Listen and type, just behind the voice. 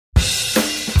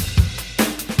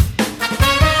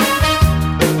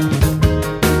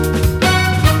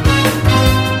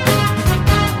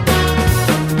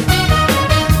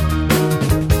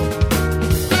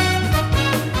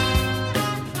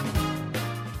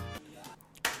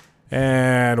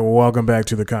And welcome back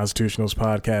to the Constitutionals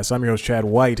Podcast. I'm your host, Chad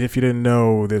White. If you didn't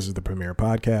know, this is the premier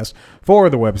podcast for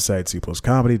the website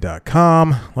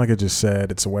cpluscomedy.com. Like I just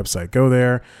said, it's a website. Go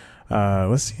there.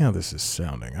 Let's see how this is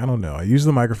sounding. I don't know. I used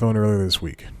the microphone earlier this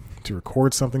week to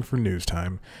record something for news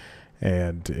time,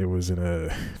 and it was in a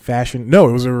fashion. No,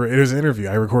 it was an interview.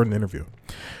 I recorded an interview.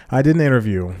 I did an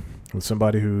interview with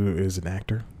somebody who is an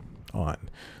actor on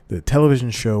the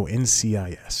television show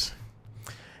NCIS.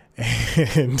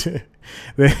 And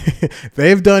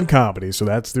they've done comedy, so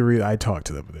that's the reason I talked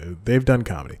to them. They've done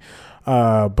comedy,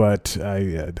 but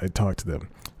I talked to them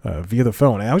via the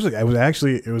phone. And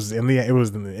it was in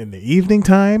the evening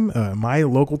time, my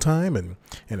local time, in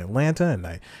Atlanta, and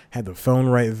I had the phone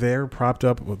right there, propped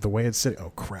up with the way it's sitting.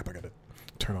 Oh crap! I gotta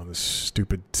turn on this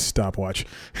stupid stopwatch.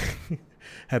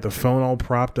 Had the phone all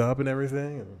propped up and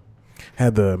everything.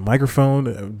 Had the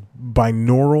microphone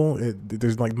binaural.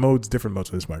 There's like different modes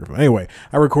of this microphone. Anyway,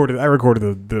 I recorded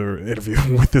the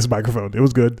interview with this microphone. It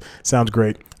was good. Sounds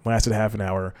great. Lasted half an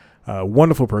hour.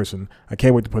 Wonderful person. I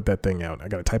can't wait to put that thing out. I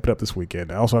got to type it up this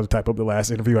weekend. I also have to type up the last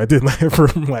interview I did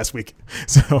from last week.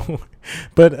 So,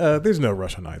 but there's no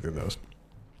rush on either of those.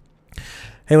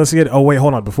 Hey, let's get. Oh wait,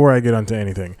 hold on. Before I get onto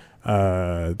anything,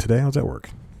 today I was at work.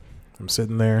 I'm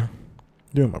sitting there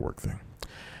doing my work thing.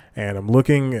 And I'm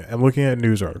looking at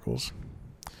news articles,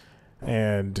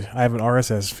 and I have an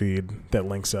RSS feed that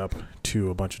links up to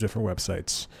a bunch of different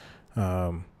websites.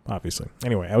 Obviously,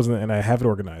 anyway, and I have it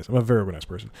organized. I'm a very organized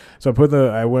person, so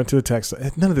I went to the text.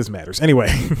 None of this matters. Anyway,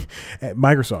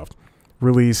 Microsoft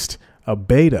released a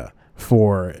beta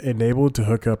for enabled to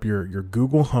hook up your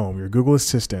Google Home, your Google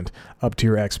Assistant, up to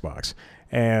your Xbox,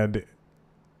 and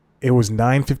it was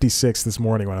 9:56 this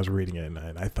morning when I was reading it,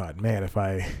 and I thought, man, if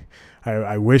I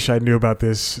wish I knew about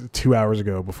this 2 hours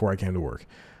ago before I came to work.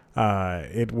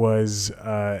 It was,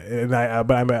 obviously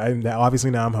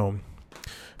now I'm home.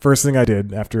 First thing I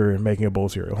did after making a bowl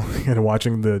of cereal and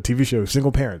watching the TV show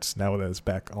Single Parents, now that it's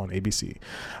back on ABC,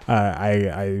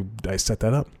 I set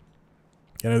that up,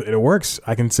 and it works.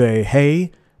 I can say,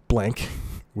 hey, blank,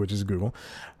 which is Google.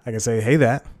 I can say, hey,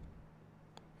 that.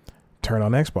 Turn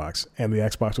on Xbox, and the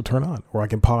Xbox will turn on, or I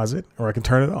can pause it, or I can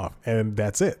turn it off, and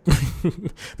that's it.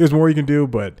 There's more you can do,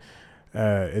 but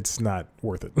it's not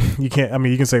worth it. You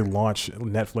can say launch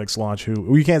Netflix, launch Hulu.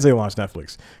 Well, you can't say launch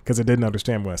Netflix because it didn't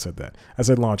understand when I said that. I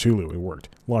said launch Hulu, it worked.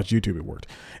 Launch YouTube, it worked.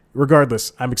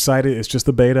 Regardless, I'm excited. It's just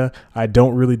the beta. I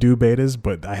don't really do betas,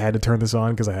 but I had to turn this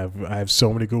on because I have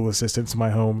so many Google Assistants in my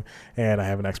home, and I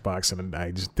have an Xbox, and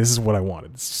this is what I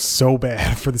wanted. It's so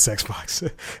bad for this Xbox,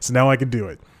 so now I can do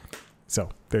it. So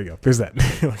there you go. There's that.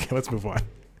 Okay, let's move on.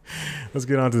 Let's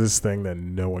get on to this thing that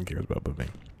no one cares about but me.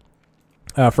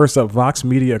 First up, Vox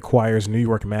Media acquires New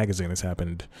York Magazine. This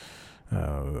happened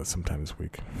sometime this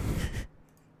week.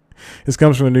 This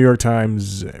comes from the New York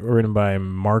Times, written by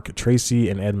Mark Tracy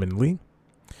and Edmund Lee.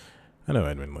 I know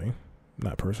Edmund Lee,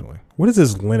 not personally. What is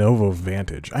this Lenovo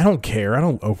Vantage? I don't care. I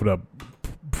don't open up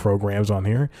programs on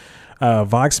here.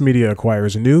 Vox Media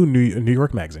acquires a New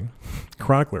York Magazine,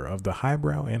 chronicler of the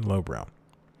highbrow and lowbrow.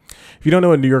 If you don't know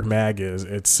what New York Mag is,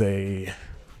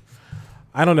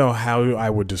 I don't know how I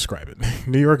would describe it.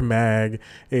 New York Mag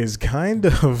is kind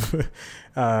of,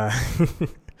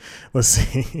 let's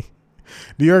see.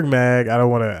 New York Mag, I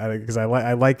don't want to, because I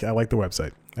like the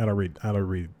website. I don't read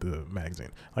the magazine.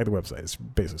 I like the website. It's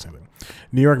basically the same thing.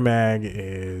 New York Mag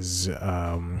is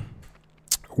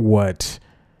what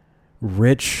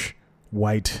rich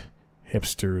white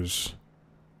hipsters,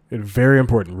 very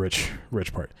important rich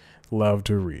part, love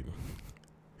to read.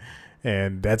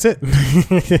 And that's it. New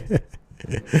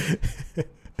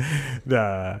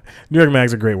York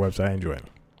Mag's a great website. I enjoy it.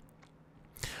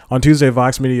 On Tuesday,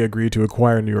 Vox Media agreed to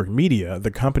acquire New York Media,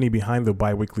 the company behind the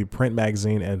biweekly print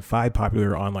magazine and 5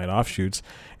 popular online offshoots,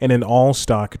 in an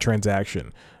all-stock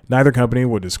transaction. Neither company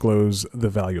would disclose the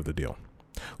value of the deal.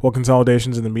 While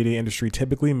consolidations in the media industry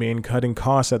typically mean cutting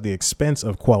costs at the expense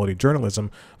of quality journalism,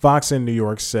 Vox in New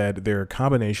York said their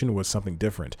combination was something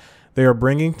different. They are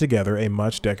bringing together a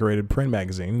much-decorated print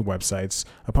magazine, websites,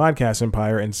 a podcast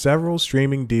empire, and several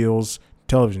streaming deals,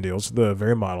 television deals, the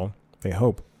very model, they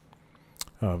hope,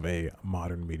 of a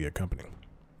modern media company.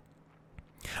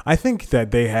 I think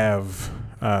that they have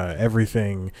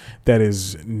everything that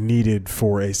is needed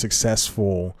for a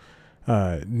successful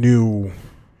new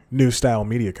style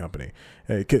media company.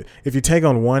 If you take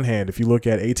on one hand, if you look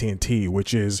at AT&T,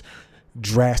 which is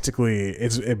drastically,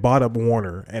 it bought up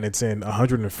Warner, and it's in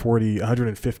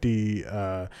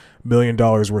 $150 million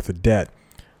worth of debt.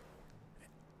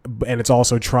 and it's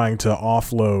also trying to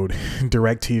offload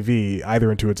DirecTV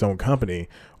either into its own company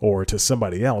or to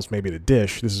somebody else, maybe to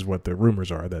Dish. This is what the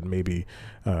rumors are, that maybe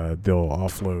they'll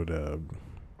offload.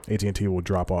 AT&T will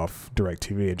drop off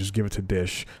DirecTV and just give it to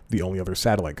Dish, the only other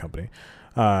satellite company.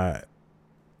 And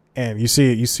you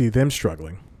see them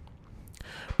struggling,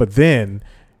 but then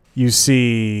you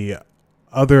see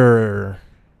other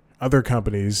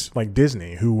companies like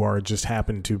Disney who are just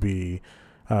happen to be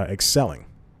excelling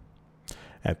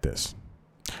at this.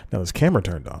 Now this camera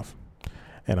turned off,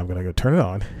 and I'm gonna go turn it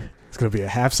on. It's gonna be a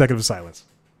half second of silence.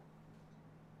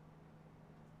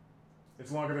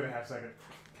 It's longer than a half second.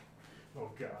 Oh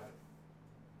God.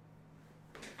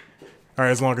 All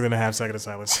right, it's longer than a half second of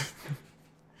silence.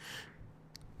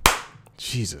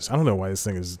 Jesus, I don't know why this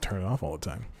thing is turning off all the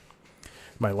time.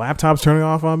 My laptop's turning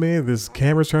off on me. This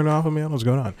camera's turning off on me. I don't know what's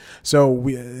going on. So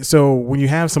when you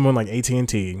have someone like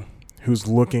AT&T who's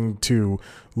looking to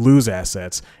lose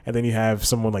assets, and then you have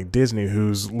someone like Disney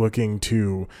who's looking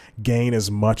to gain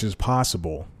as much as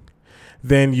possible,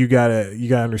 then you gotta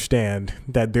understand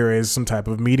that there is some type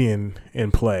of median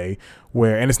in play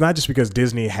where, and it's not just because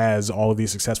Disney has all of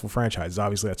these successful franchises.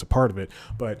 Obviously, that's a part of it.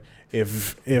 But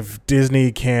if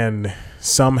Disney can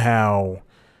somehow,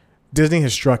 Disney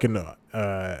has struck an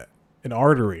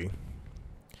artery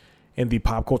in the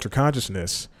pop culture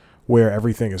consciousness where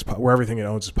everything it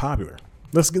owns is popular.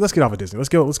 Let's get off of Disney. Let's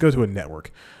go to a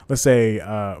network. Let's say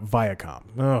Viacom.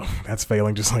 Oh, that's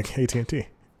failing just like AT&T.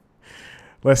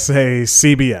 Let's say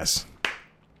CBS.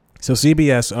 So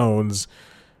CBS owns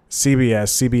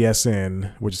CBS,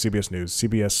 CBSN, which is CBS News,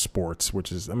 CBS Sports,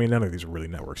 which is, I mean, none of these are really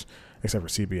networks except for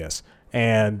CBS.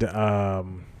 And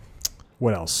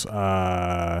what else?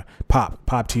 Pop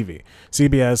TV.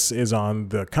 CBS is on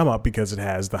the come up because it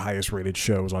has the highest rated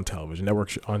shows on television,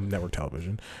 network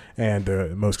television, and the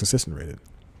most consistent rated.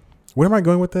 Where am I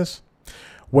going with this?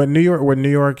 What New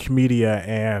York media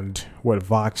and what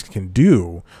Vox can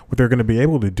do, what they're going to be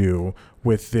able to do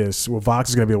with this, what Vox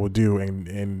is going to be able to do,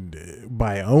 and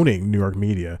by owning New York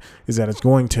media, is that it's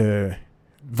going to.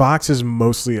 Vox is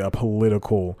mostly a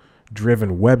political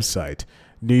driven website.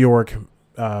 New York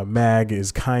Mag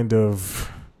is kind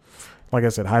of, like I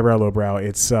said, highbrow, lowbrow.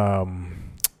 It's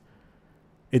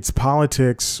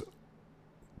politics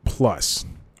plus.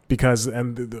 Because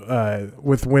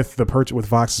with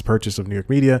Vox's purchase of New York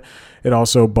Media, it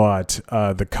also bought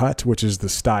The Cut, which is the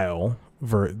style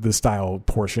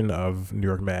portion of New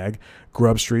York Mag,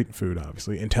 Grub Street, food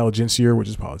obviously, Intelligencer, which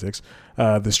is politics,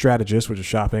 The Strategist, which is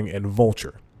shopping, and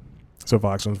Vulture. So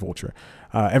Vox owns Vulture,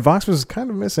 and Vox was kind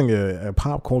of missing a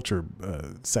pop culture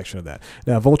section of that.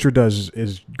 Now Vulture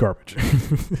is garbage.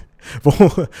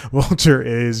 Vulture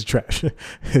is trash,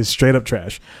 is straight up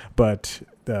trash, but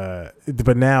now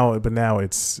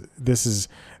this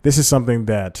is something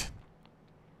that's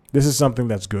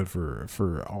good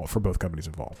for both companies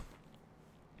involved.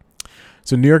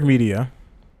 So New York Media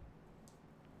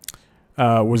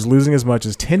was losing as much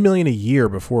as $10 million a year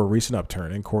before a recent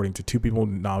upturn, according to two people with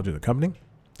knowledge of the company.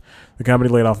 The company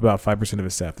laid off about 5% of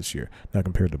its staff this year. Now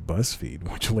compared to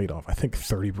BuzzFeed, which laid off, I think,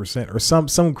 30% or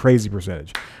some crazy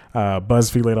percentage.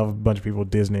 BuzzFeed laid off a bunch of people.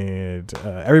 Disney,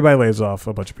 everybody lays off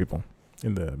a bunch of people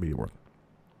in the media world.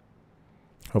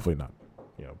 Hopefully not,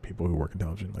 people who work in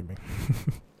television like me.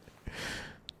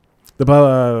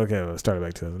 Okay, let's start it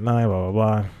back to 2009, blah, blah,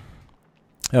 blah.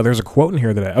 Now, there's a quote in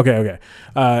here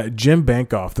that Jim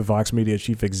Bankoff, the Vox Media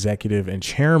chief executive and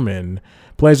chairman,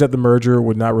 pledged that the merger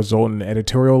would not result in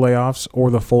editorial layoffs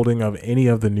or the folding of any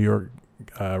of the New York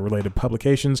related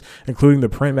publications, including the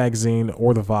print magazine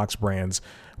or the Vox brands,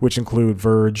 which include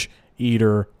Verge,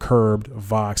 Eater, Curbed,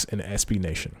 Vox, and SB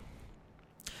Nation.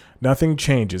 Nothing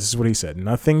changes. This is what he said.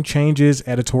 Nothing changes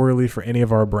editorially for any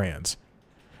of our brands.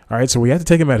 All right, so we have to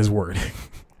take him at his word.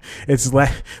 This is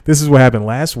what happened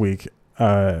last week.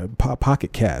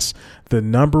 Pocket Cast,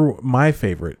 my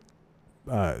favorite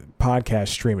podcast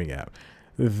streaming app.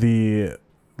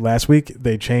 Last week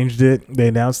they changed it. They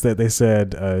announced that they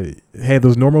said, "Hey,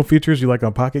 those normal features you like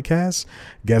on Pocket Cast,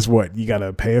 guess what? You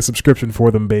gotta pay a subscription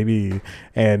for them, baby."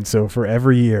 And so for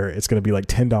every year, it's gonna be like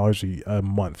 $10 a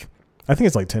month. I think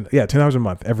it's like $10 a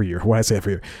month every year. Why I say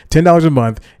every year, $10 a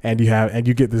month, and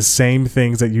you get the same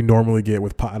things that you normally get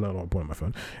with. I don't know. I'm putting my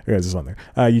phone. Guys, it's on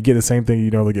there. You get the same thing you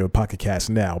normally get with Pocket Cast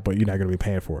now, but you're not going to be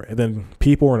paying for it. And then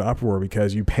people are in uproar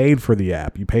because you paid for the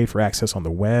app, you paid for access on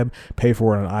the web, paid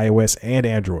for it on iOS and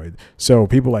Android. So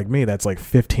people like me, that's like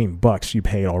 $15 you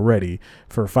paid already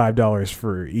for $5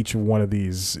 for each one of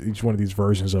these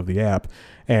versions of the app.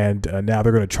 And now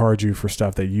they're going to charge you for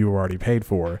stuff that you already paid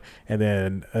for. And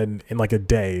then in like a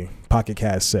day, Pocket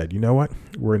Cast said, you know what?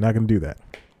 We're not going to do that.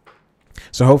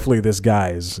 So hopefully this guy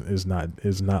is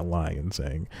not lying and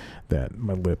saying that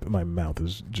my mouth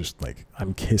is just like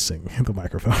I'm kissing the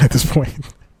microphone at this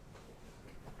point.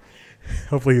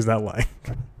 Hopefully he's not lying.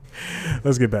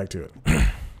 Let's get back to it.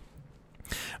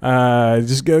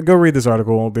 Just go read this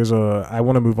article. I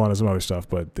want to move on to some other stuff,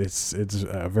 but it's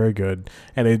very good,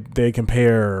 and they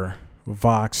compare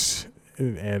Vox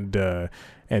and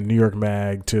New York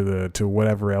Mag to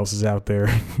whatever else is out there,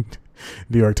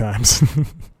 New York Times,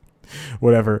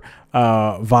 whatever.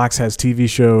 Vox has TV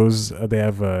shows. They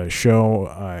have a show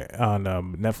on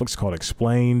Netflix called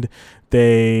Explained.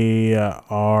 They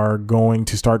are going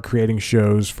to start creating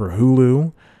shows for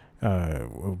Hulu.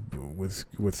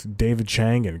 With David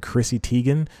Chang and Chrissy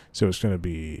Teigen, so it's going to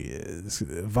be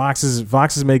Vox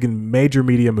is making major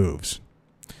media moves.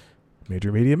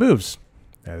 Major media moves.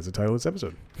 That is the title of this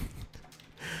episode.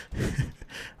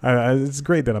 It's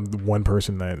great that I'm the one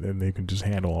person and they can just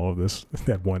handle all of this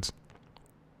at once.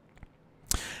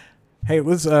 Hey,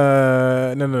 let's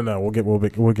no.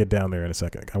 We'll get down there in a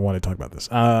second. I want to talk about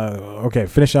this. Okay,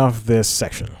 finish off this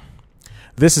section.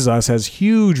 This Is Us has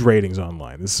huge ratings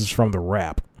online. This is from The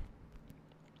Wrap.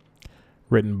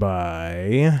 Written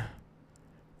by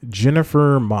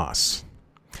Jennifer Moss.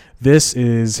 This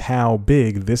is how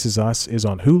big This Is Us is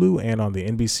on Hulu and on the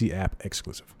NBC app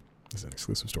exclusive. It's an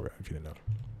exclusive story, if you didn't know.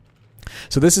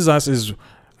 So This Is Us is,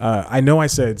 I know I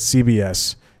said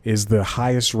CBS is the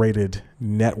highest rated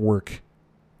network,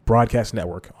 broadcast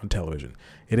network on television.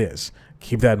 It is.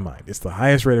 Keep that in mind. It's the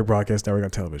highest rated broadcast network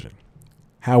on television.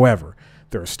 However,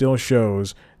 there are still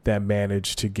shows that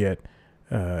manage to get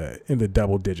in the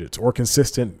double digits or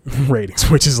consistent ratings,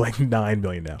 which is like 9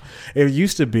 million now. It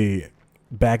used to be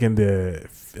back in the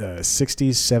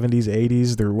 60s, 70s,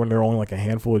 80s, when there were only like a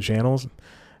handful of channels.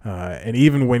 And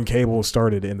even when cable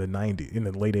started in the 90s, in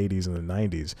the late 80s and the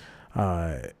 90s,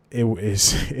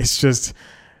 it's just,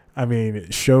 I mean,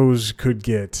 shows could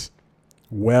get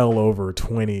well over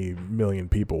 20 million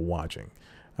people watching.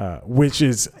 Which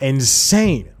is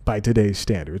insane by today's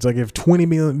standards. Like if 20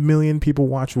 million people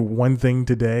watch one thing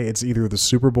today, it's either the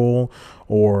Super Bowl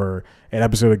or an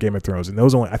episode of Game of Thrones. And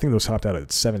I think those topped out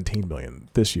at 17 million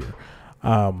this year.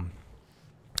 I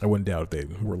wouldn't doubt if they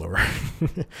were lower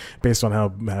based on how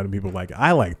many people like it.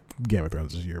 I like Game of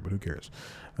Thrones this year, but who cares?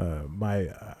 I'm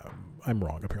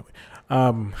wrong apparently.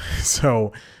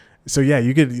 So yeah,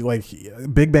 you could like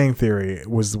Big Bang Theory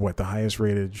was the highest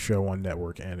rated show on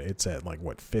network, and it's at like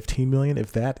 15 million,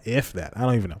 if that. I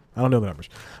don't even know. I don't know the numbers.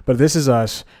 But This Is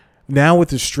Us now with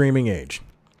the streaming age,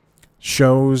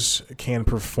 shows can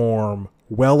perform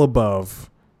well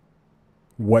above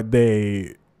what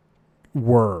they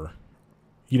were,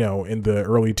 in the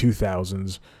early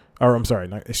 2000s, or I'm sorry,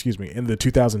 in the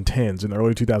 2010s, in the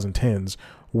early 2010s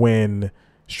when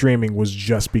streaming was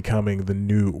just becoming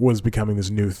this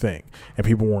new thing, and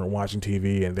people weren't watching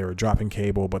TV and they were dropping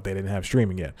cable, but they didn't have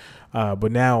streaming yet.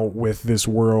 But now with this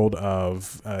world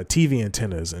of TV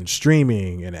antennas and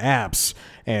streaming and apps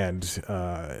and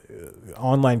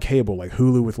online cable like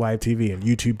Hulu with live TV and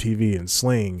YouTube TV and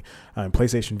Sling and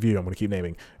PlayStation View, I'm going to keep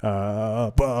naming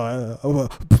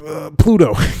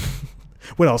Pluto.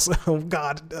 What else? Oh,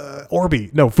 God. Orbi.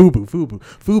 No, Fubo.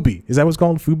 Fubi. Is that what's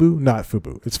called? Fubu? Not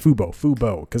Fubu. It's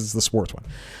Fubo, because it's the sports one.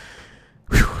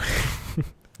 Whew.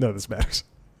 None of this matters.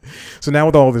 So now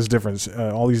with all this difference,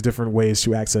 all these different ways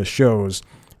to access shows,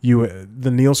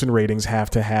 the Nielsen ratings have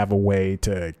to have a way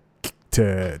to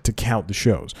count the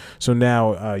shows. So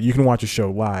now you can watch a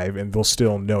show live and they'll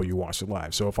still know you watched it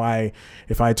live. So if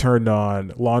I turned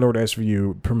on Law & Order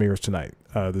SVU premieres tonight,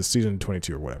 the season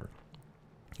 22 or whatever,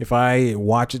 if I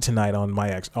watch it tonight on my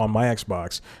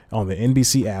Xbox on the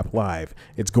NBC app live,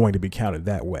 it's going to be counted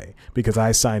that way because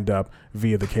I signed up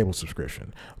via the cable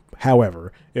subscription.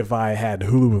 However, if I had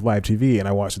Hulu with live TV and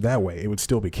I watched it that way, it would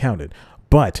still be counted.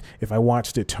 But if I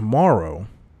watched it tomorrow,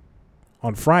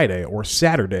 on Friday or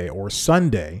Saturday or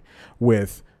Sunday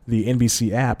with the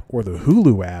NBC app or the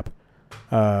Hulu app,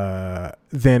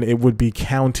 then it would be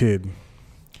counted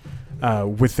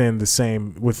within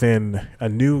a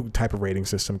new type of rating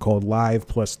system called Live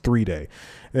Plus 3-Day,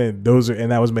 and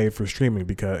that was made for streaming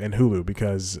and Hulu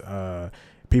because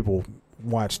people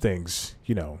watch things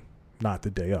not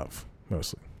the day of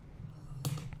mostly.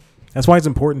 That's why it's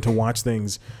important to watch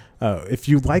things if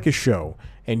you like a show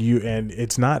and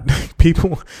it's not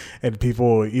people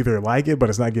either like it but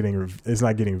it's not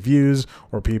getting views,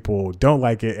 or people don't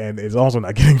like it and it's also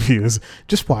not getting views.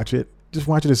 Just watch it. Just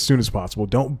watch it as soon as possible.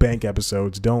 Don't bank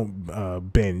episodes.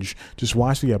 Don't binge. Just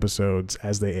watch the episodes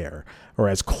as they air, or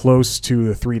as close to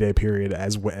the 3-day period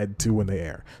to when they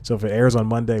air. So if it airs on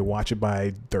Monday, watch it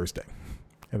by Thursday.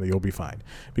 and you'll be fine,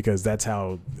 because that's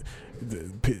how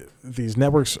these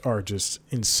networks are just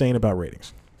insane about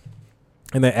ratings,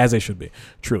 and that, as they should be,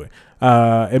 truly.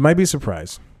 It might be a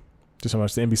surprise just how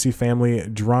much the NBC family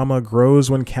drama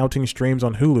grows when counting streams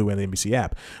on Hulu and the NBC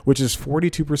app, which is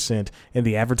 42% in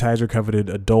the advertiser-coveted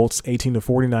adults 18 to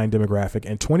 49 demographic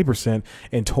and 20%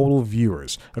 in total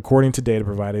viewers, according to data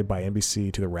provided by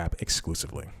NBC to the Wrap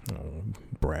exclusively. Oh,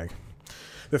 brag.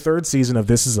 The third season of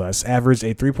This Is Us averaged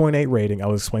a 3.8 rating.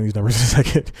 I'll explain these numbers in a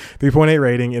second. 3.8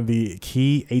 rating in the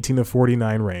key 18 to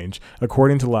 49 range,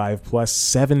 according to Live plus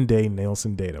 7-day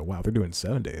Nielsen data. Wow, they're doing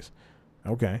 7 days.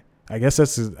 Okay. I guess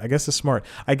that's smart.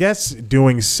 I guess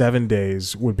doing 7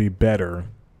 days would be better.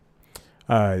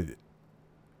 I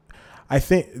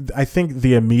think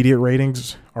the immediate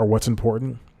ratings are what's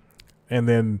important, and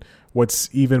then what's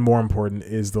even more important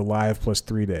is the live plus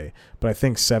 3 day. But I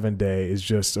think 7 day is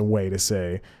just a way to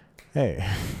say, hey,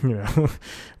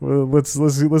 well,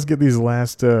 let's get these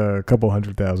last couple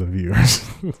 100,000 viewers.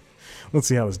 Let's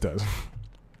see how this does.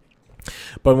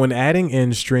 But when adding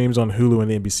in streams on Hulu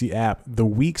and the NBC app, the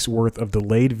week's worth of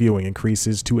delayed viewing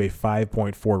increases to a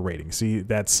 5.4 rating. See,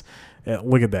 that's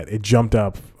look at that. It jumped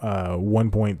up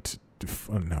 1.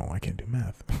 Oh, no, I can't do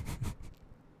math.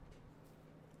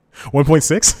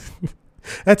 1.6?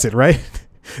 That's it, right?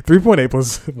 3.8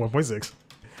 plus 1.6.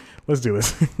 Let's do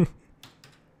this.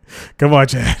 Come on,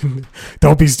 Chad.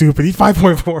 Don't be stupid. He's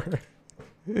 5.4.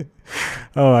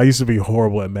 Oh, I used to be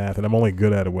horrible at math, and I'm only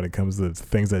good at it when it comes to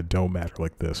things that don't matter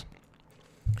like this.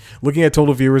 Looking at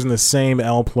total viewers in the same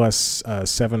L plus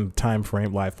 7 time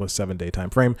frame, live plus 7 day time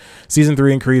frame, season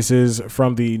 3 increases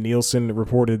from the Nielsen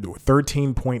reported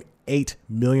 13.8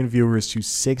 million viewers to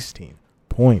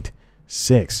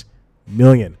 16.6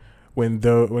 million when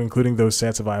including those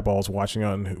sets of eyeballs watching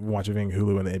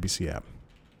Hulu and the NBC app.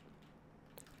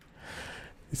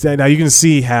 So now you can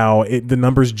see how the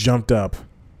numbers jumped up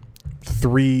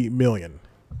 3 million,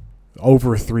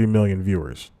 over 3 million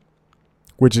viewers,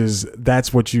 that's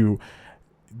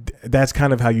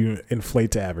kind of how you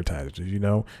inflate to advertisers,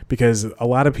 because a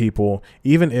lot of people,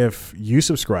 even if you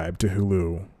subscribe to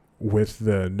Hulu with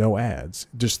the no ads,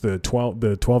 just the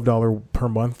 $12 per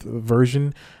month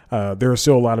version, there are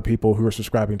still a lot of people who are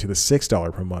subscribing to the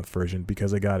 $6 per month version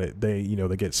because they got it. They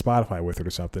get Spotify with it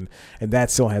or something, and that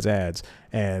still has ads,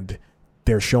 and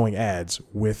they're showing ads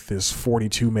with this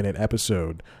 42-minute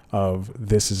episode of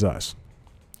This Is Us.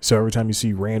 So every time you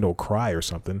see Randall cry or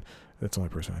something, that's the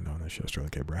only person I know on that show,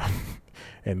 Sterling K. Brown,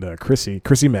 and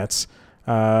Chrissy Metz,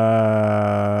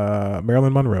 Marilyn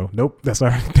Monroe. Nope, that's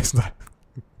not.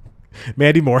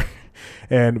 Mandy Moore,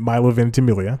 and Milo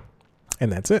Ventimiglia.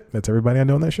 And that's it. That's everybody I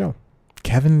know on that show.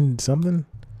 Kevin something?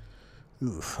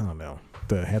 Ugh, I don't know.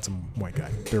 The handsome white guy.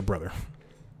 Their brother.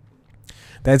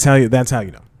 That's how you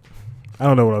know. I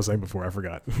don't know what I was saying before. I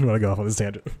forgot. I'm going to go off on this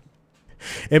tangent.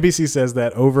 NBC says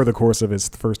that over the course of its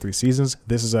first 3 seasons,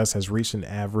 This Is Us has reached an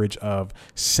average of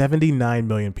 79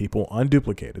 million people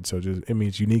unduplicated. So it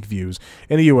means unique views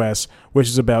in the U.S., which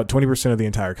is about 20% of the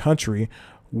entire country,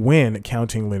 when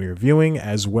counting linear viewing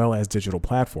as well as digital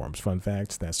platforms. Fun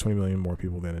fact, that's 20 million more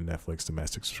people than a Netflix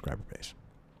domestic subscriber base.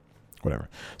 Whatever.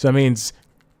 So that means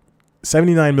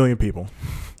 79 million people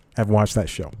have watched that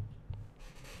show.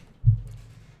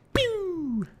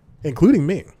 Pew! Including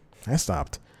me. I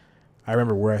stopped. I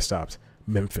remember where I stopped.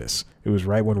 Memphis. It was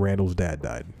right when Randall's dad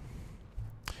died.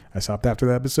 I stopped after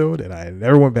that episode, and I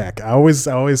never went back. I always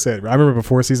said, I remember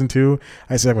before season 2,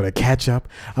 I said, I'm going to catch up.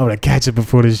 I'm going to catch it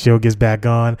before this show gets back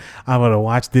on. I'm going to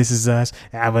watch This Is Us,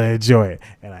 and I'm going to enjoy it.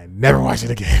 And I never watched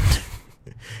it again.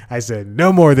 I said,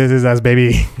 no more This Is Us,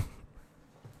 baby.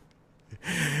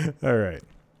 All right.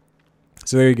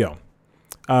 So there you go.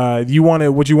 What you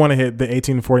want to hit the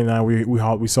 18 to 49?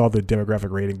 We saw the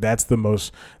demographic rating. That's the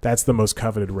most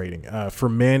coveted rating. For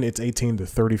men, it's 18 to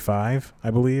 35,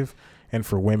 I believe. And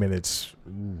for women, it's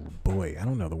I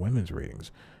don't know the women's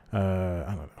ratings. I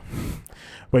don't know,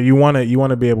 but you want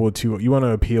to be able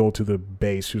to appeal to the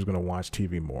base who's going to watch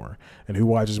TV more, and who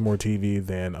watches more TV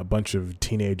than a bunch of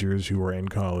teenagers who are in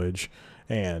college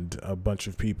and a bunch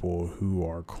of people who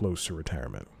are close to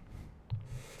retirement.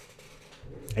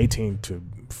 18 to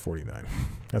 49.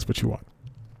 That's what you want.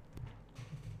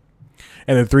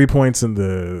 And the 3 points in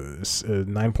the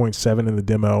 9.7 in the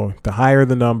demo. The higher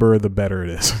the number, the better it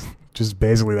is. Just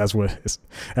basically, that's what it is.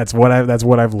 That's what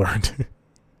I've learned.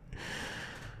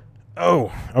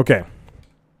 Oh, okay.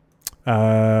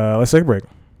 Let's take a break,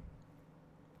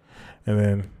 and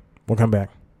then we'll come back.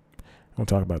 We'll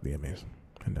talk about the Emmys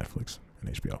and Netflix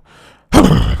and HBO.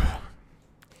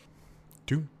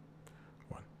 2,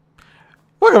 1.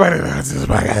 Welcome back to this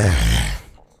podcast.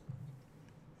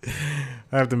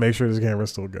 I have to make sure this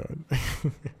camera's still going.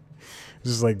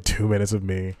 Just like 2 minutes of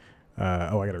me.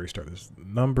 I gotta restart this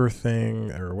number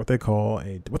thing, or what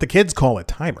the kids call a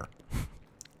timer.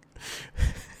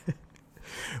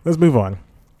 Let's move on.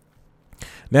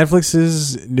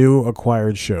 Netflix's new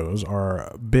acquired shows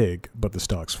are big, but the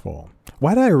stocks fall.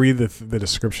 Why did I read the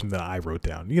description that I wrote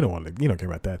down? You don't care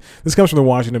about that. This comes from the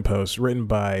Washington Post, written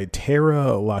by Tara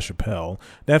LaChapelle.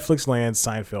 Netflix lands,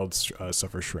 Seinfeld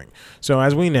suffers shrink. So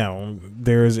as we know,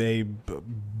 there's a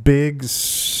big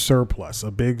surplus,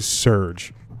 a big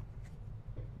surge.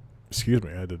 Excuse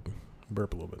me, I had to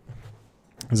burp a little bit.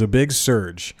 There's a big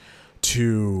surge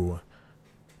to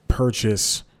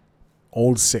purchase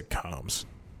old sitcoms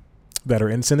that are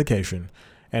in syndication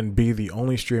and be the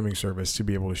only streaming service to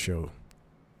be able to show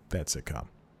that sitcom.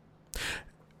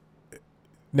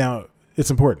 Now,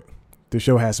 it's important. The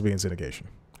show has to be in syndication.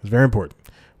 It's very important,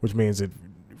 which means it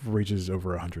reaches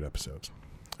over 100 episodes.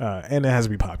 And it has to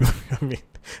be popular. I mean,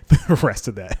 the rest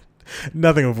of that,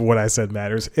 nothing of what I said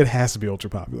matters. It has to be ultra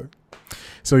popular.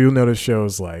 So you'll notice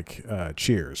shows like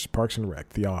Cheers, Parks and Rec,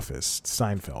 The Office,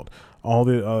 Seinfeld, all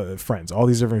the Friends, all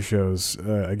these different shows,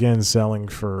 again, selling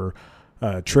for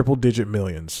triple-digit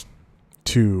millions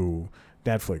to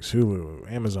Netflix,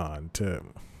 Hulu, Amazon,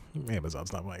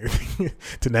 Amazon's not mine,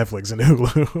 to Netflix and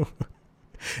Hulu.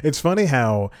 It's funny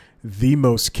how the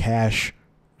most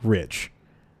cash-rich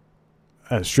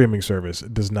streaming service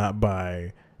does not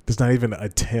even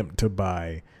attempt to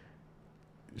buy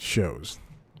shows.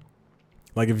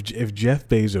 Like if Jeff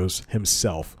Bezos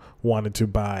himself wanted to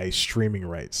buy streaming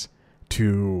rights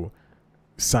to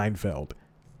Seinfeld,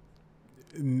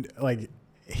 like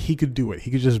he could do it.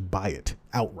 He could just buy it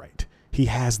outright. He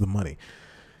has the money.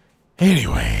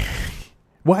 Anyway,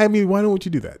 why don't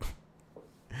you do that?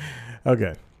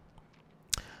 Okay.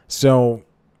 So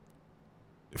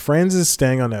Friends is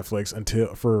staying on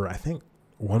Netflix for I think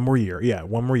one more year. Yeah,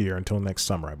 one more year until next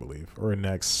summer, I believe, or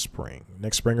next spring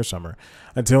or summer,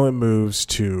 until it moves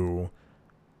to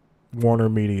Warner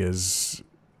Media's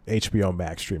HBO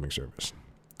Max streaming service.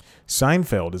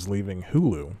 Seinfeld is leaving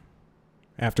Hulu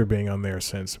after being on there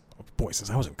since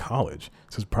I was in college.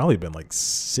 So it's probably been like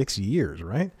 6 years,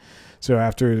 right? So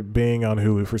after being on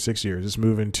Hulu for 6 years, it's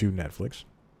moving to Netflix.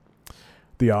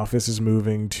 The Office is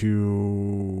moving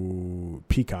to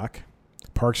Peacock.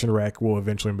 Parks and Rec will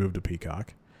eventually move to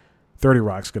Peacock. 30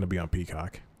 Rock's going to be on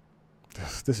Peacock.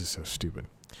 This is so stupid.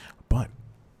 But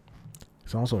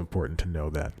it's also important to know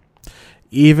that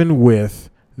even with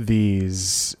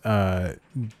this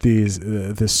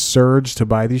surge to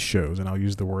buy these shows, and I'll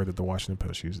use the word that the Washington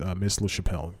Post used, Miss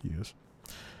LaChapelle used.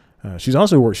 She's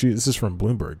also this is from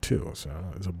Bloomberg too, so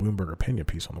it's a Bloomberg opinion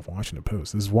piece on the Washington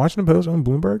Post. Is Washington Post on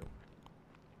Bloomberg?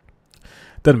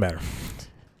 Doesn't matter.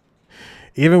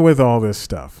 Even with all this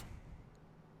stuff,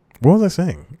 what was I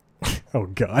saying? Oh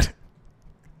God,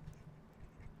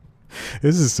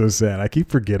 this is so sad. I keep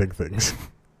forgetting things.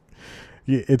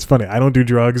 It's funny. I don't do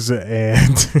drugs,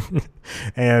 and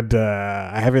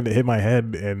I haven't hit my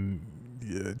head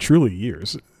in truly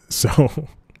years. So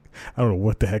I don't know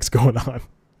what the heck's going on with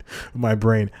my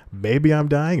brain. Maybe I'm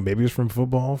dying. Maybe it's from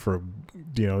football for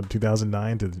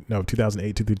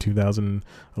 2008 to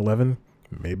 2011.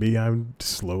 Maybe I'm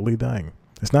slowly dying.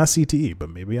 It's not CTE, but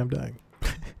maybe I'm dying.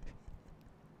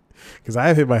 Because I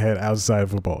have hit my head outside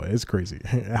of football. It's crazy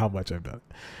how much I've done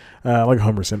it. Like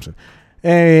Homer Simpson.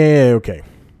 Okay.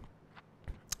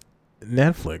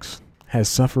 Netflix has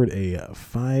suffered a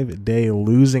 5-day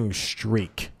losing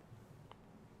streak.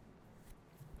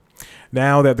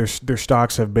 Now that their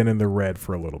stocks have been in the red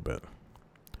for a little bit.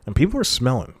 And people are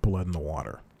smelling blood in the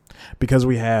water. Because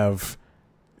we have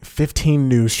 15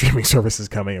 new streaming services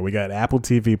coming in. We got Apple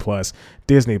TV Plus,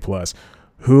 Disney Plus,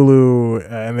 Hulu,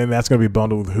 and then that's going to be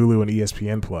bundled with Hulu and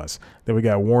ESPN Plus. Then we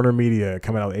got Warner Media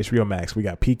coming out with HBO Max. We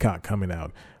got Peacock coming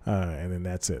out, and then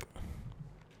that's it.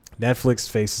 Netflix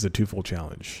faces a twofold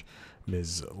challenge,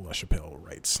 Ms. LaChapelle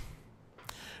writes.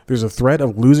 There's a threat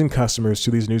of losing customers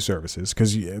to these new services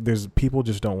because there's people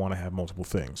just don't want to have multiple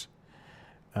things,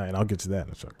 and I'll get to that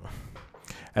in a second.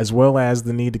 As well as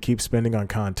the need to keep spending on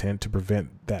content to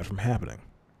prevent that from happening.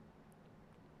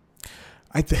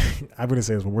 I'm going to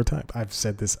say this one more time. I've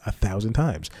said this 1,000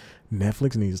 times.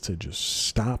 Netflix needs to just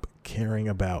stop caring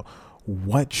about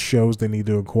what shows they need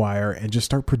to acquire and just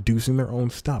start producing their own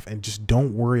stuff and just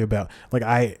don't worry about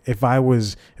if I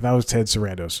was Ted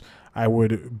Sarandos, I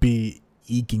would be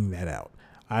eking that out.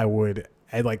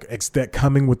 It's that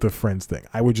coming with the Friends thing.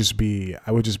 I would just be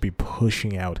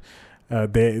pushing out.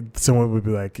 Someone would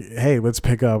be like, "Hey, let's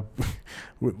pick up,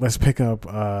 I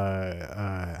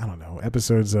don't know,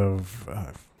 episodes of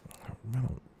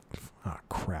Ah,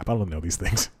 crap. I don't know these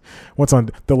things. What's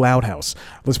on The Loud House?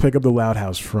 Let's pick up The Loud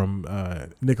House from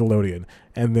Nickelodeon.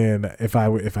 And then if I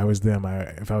was Ted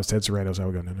Sarandos, I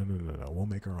would go, no. We'll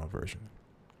make our own version.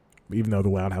 Even though the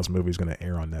Loud House movie is going to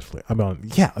air on Netflix.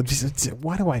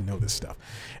 Why do I know this stuff?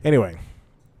 Anyway.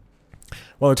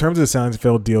 While the terms of the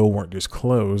Seinfeld deal weren't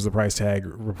disclosed, the price tag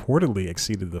reportedly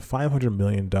exceeded the $500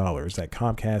 million that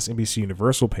Comcast, NBC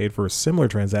Universal paid for a similar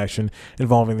transaction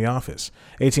involving The Office.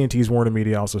 AT&T's Warner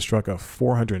Media also struck a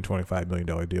 $425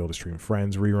 million deal to stream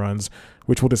Friends reruns,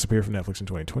 which will disappear from Netflix in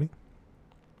 2020.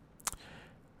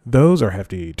 Those are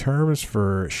hefty terms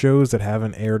for shows that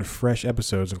haven't aired fresh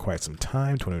episodes in quite some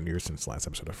time, 21 years since the last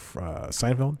episode of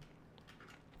Seinfeld.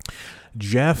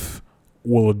 Jeff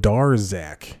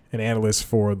Wolodarzak, an analyst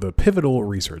for the Pivotal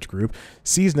Research Group,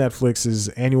 sees Netflix's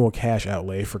annual cash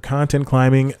outlay for content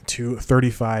climbing to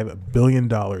 $35 billion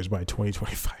by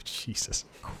 2025. Jesus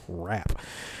crap.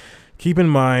 Keep in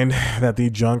mind that the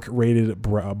junk-rated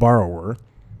borrower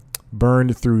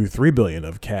burned through $3 billion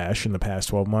of cash in the past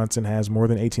 12 months and has more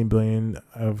than $18 billion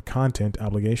of content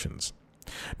obligations.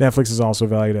 Netflix is also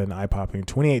valued at an eye-popping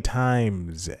 28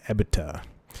 times EBITDA,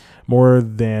 more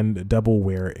than double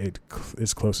where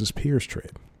its closest peers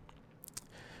trade.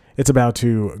 It's about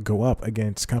to go up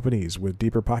against companies with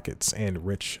deeper pockets and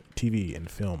rich TV and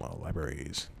film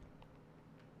libraries.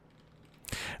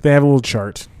 They have a little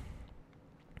chart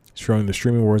showing the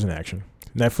streaming wars in action.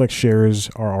 Netflix shares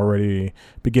are already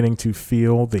beginning to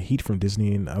feel the heat from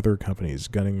Disney and other companies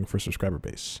gunning for subscriber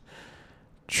base.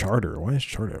 Charter, why is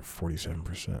Charter at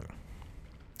 47%?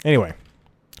 Anyway,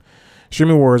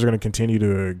 streaming wars are going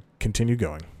to continue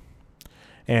going.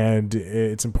 And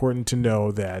it's important to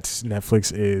know that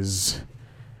Netflix is,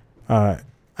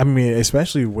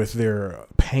 especially with their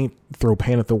throw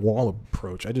paint at the wall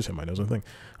approach. I just hit my nose on the thing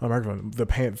on the microphone. The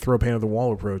throw paint at the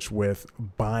wall approach with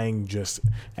buying just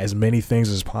as many things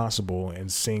as possible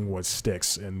and seeing what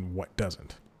sticks and what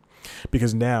doesn't.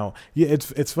 Because now,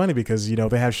 it's funny because,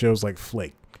 they have shows like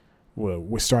Flake,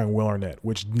 starring Will Arnett,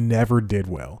 which never did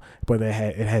well, but it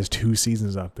has 2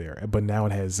 seasons up there. But now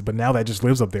that just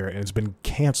lives up there, and it's been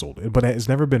canceled. But it's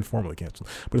never been formally canceled.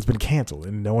 But it's been canceled,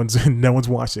 and no one's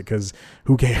watched it because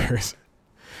who cares?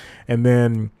 And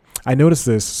then I noticed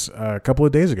this a couple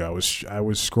of days ago. I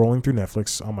was scrolling through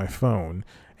Netflix on my phone,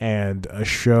 and a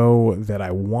show that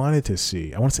I wanted to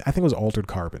see. I think it was Altered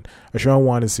Carbon. A show I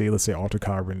wanted to see. Let's say Altered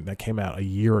Carbon that came out a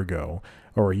year ago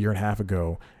or a year and a half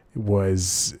ago. It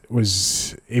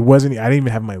wasn't, I didn't even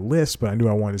have my list, but I knew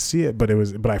I wanted to see it, but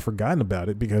I'd forgotten about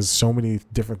it because so many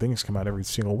different things come out every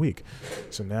single week.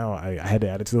 So now I had to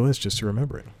add it to the list just to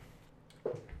remember it.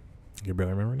 You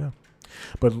barely remember it now.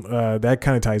 But that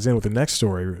kind of ties in with the next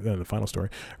story, the final story,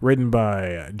 written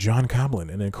by John Coblin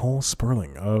and Nicole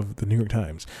Sperling of the New York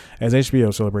Times. As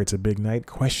HBO celebrates a big night,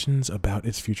 questions about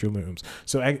its future looms.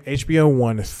 So HBO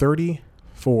won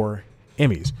 34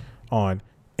 Emmys on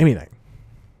Emmy night.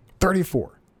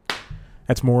 34.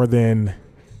 That's more than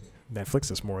Netflix.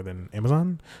 That's more than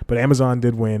Amazon. But Amazon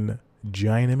did win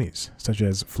giant Emmys, such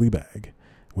as Fleabag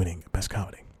winning Best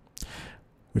Comedy,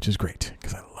 which is great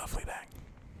because I love Fleabag.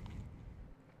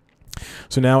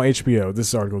 So now HBO,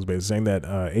 this article is basically saying that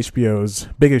HBO's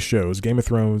biggest shows, Game of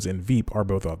Thrones and Veep, are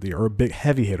both out there, or big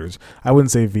heavy hitters. I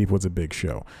wouldn't say Veep was a big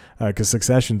show because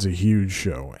Succession's a huge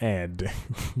show. And,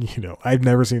 I've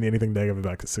never seen anything negative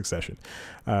about Succession.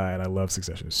 And I love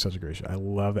Succession. It's such a great show. I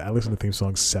love it. I listen to the theme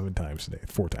song 4 times a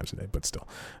day, but still.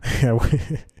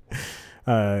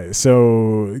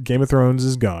 So Game of Thrones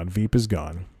is gone. Veep is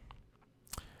gone.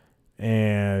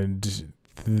 And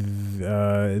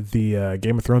the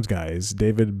Game of Thrones guys,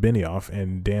 David Benioff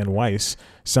and Dan Weiss,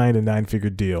 signed a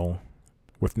 9-figure deal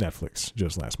with Netflix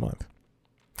just last month.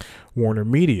 Warner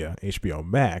Media, HBO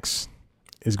Max,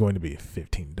 is going to be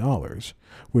 $15,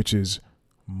 which is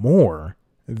more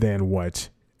than what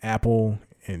Apple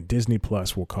and Disney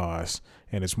Plus will cost,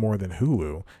 and it's more than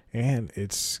Hulu, and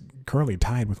it's currently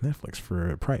tied with Netflix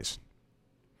for price.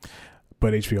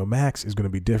 But HBO Max is going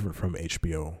to be different from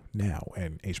HBO Now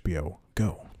and HBO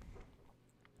Go.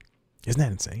 Isn't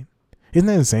that insane? Isn't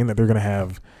that insane that they're going to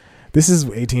have... This is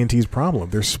AT&T's problem.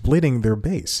 They're splitting their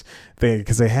base.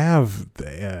 Because they have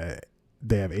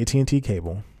AT&T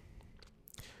Cable,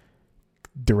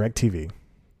 DirecTV.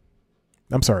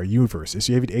 I'm sorry, Uverse.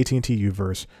 So you have AT&T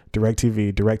Uverse,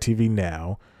 DirecTV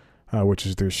Now, which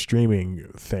is their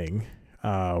streaming thing,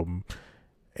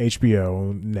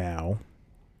 HBO Now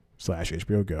 /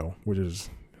 HBO Go, which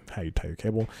is how you tie your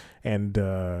cable, and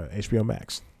HBO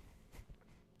Max.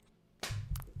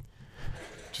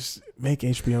 Just make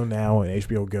HBO Now and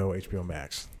HBO Go HBO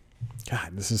Max.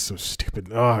 God, this is so stupid.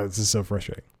 Oh, this is so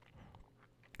frustrating.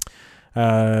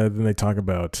 Then they talk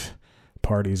about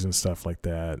parties and stuff like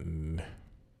that. And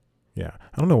yeah,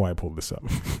 I don't know why I pulled this up.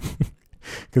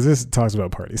 Because this talks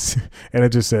about parties. And it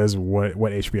just says what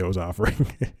HBO is offering.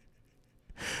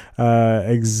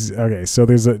 Okay, so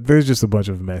there's just a bunch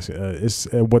of mess. It's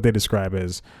what they describe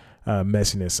as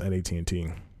messiness at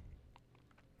AT&T.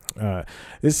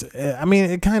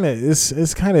 It kind of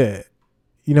it's kind of,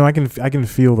 I can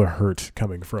feel the hurt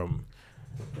coming from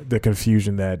the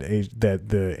confusion that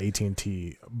the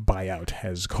AT&T buyout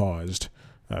has caused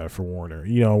for Warner.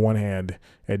 On one hand,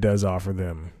 it does offer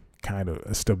them kind of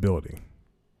a stability,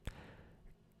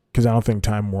 because I don't think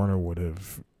Time Warner would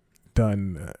have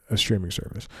done a streaming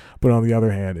service. But on the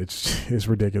other hand, it's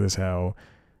ridiculous how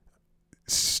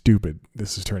stupid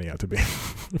this is turning out to be.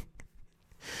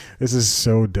 This is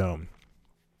so dumb.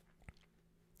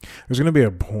 There's going to be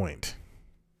a point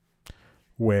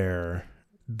where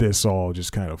this all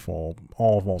just kind of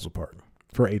falls apart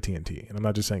for AT&T. And I'm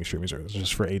not just saying streaming service,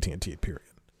 just for AT&T, period.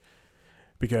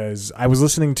 Because I was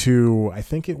listening to, I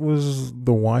think it was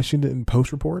the Washington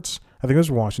Post Reports. I think it was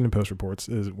Washington Post Reports,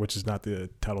 which is not the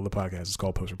title of the podcast. It's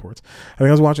called Post Reports. I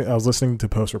was listening to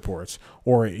Post Reports,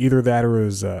 or either that or it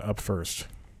was Up First.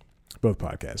 Both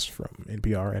podcasts from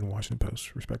NPR and Washington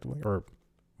Post, respectively, or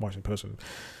Washington Post and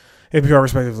NPR,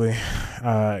 respectively.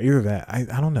 Either that,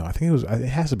 I don't know. I think it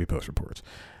has to be Post Reports,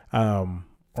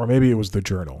 or maybe it was the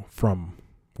Journal from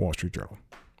Wall Street Journal.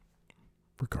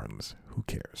 Regardless, who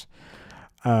cares?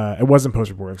 It wasn't Post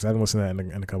Reports, because I haven't listened to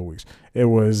that in a couple of weeks. It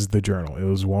was the Journal. It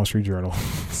was Wall Street Journal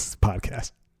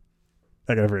podcast.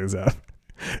 I gotta figure this out.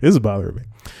 This is bothering me.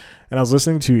 And I was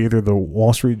listening to either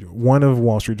one of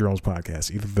Wall Street Journal's podcasts,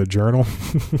 either the Journal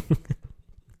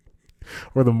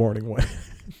or the morning one.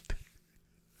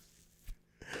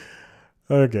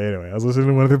 Okay, anyway, I was listening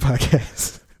to one of their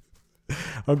podcasts.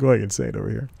 I'll go ahead and say it over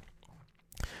here.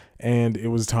 And they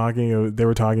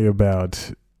were talking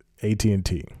about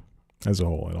AT&T as a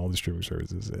whole and all the streaming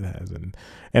services it has,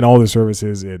 and all the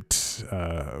services it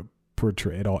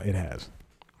has.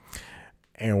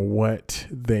 And what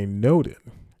they noted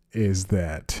is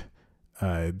that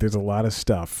there's a lot of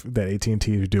stuff that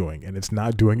AT&T is doing, and it's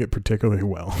not doing it particularly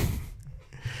well.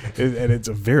 And it's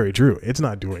very true. It's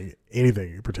not doing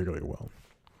anything particularly well,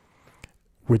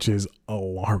 which is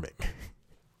alarming.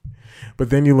 But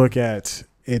then you look at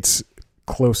its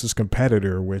closest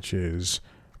competitor, which is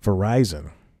Verizon.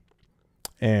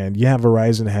 And yeah,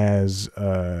 Verizon has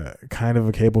kind of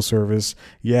a cable service.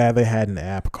 Yeah, they had an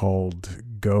app called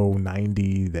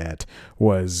Go90 that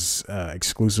was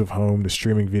exclusive home to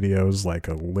streaming videos, like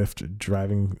a Lyft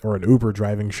driving or an Uber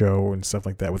driving show and stuff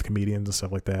like that, with comedians and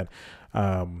stuff like that.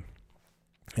 And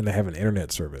they have an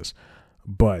internet service.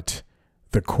 But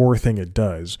the core thing it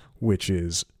does, which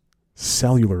is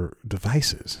cellular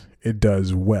devices, it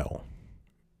does well.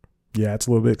 Yeah, it's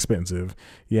a little bit expensive.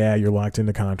 Yeah, you're locked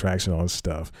into contracts and all this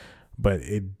stuff, but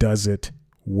it does it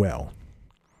well.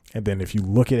 And then if you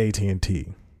look at AT&T,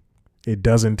 it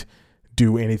doesn't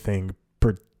do anything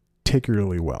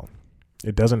particularly well.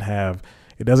 It doesn't have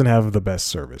the best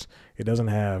service. It doesn't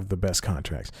have the best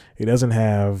contracts. It doesn't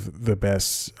have the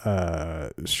best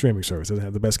streaming service. It doesn't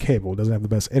have the best cable. It doesn't have the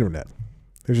best internet.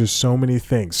 There's just so many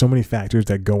things, so many factors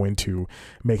that go into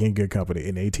making a good company,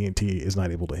 and AT&T is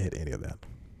not able to hit any of that.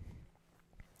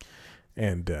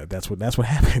 And that's what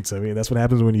happens. I mean, that's what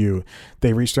happens when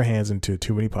they reach their hands into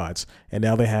too many pots, and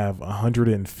now they have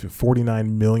 $149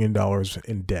 million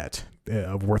in debt,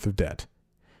 worth of debt.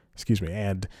 Excuse me,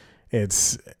 and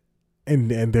it's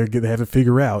and they have to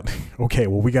figure out, okay,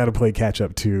 well, we got to play catch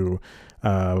up to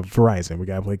Verizon. We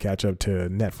got to play catch up to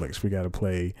Netflix. We got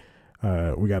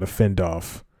to fend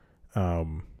off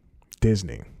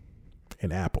Disney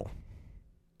and Apple,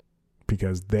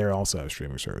 because they're also have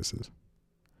streaming services.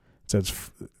 So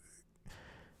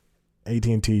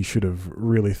AT&T should have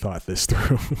really thought this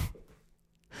through,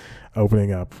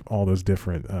 opening up all those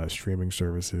different streaming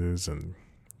services and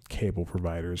cable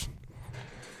providers.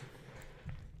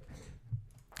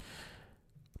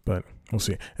 But we'll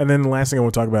see. And then the last thing I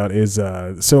want to talk about is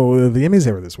so the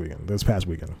Emmys were this past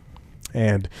weekend,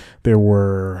 and there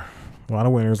were a lot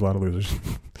of winners, a lot of losers.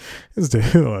 It's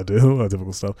a lot of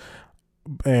difficult stuff.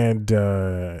 And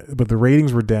but the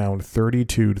ratings were down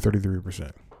 32 to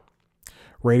 33%.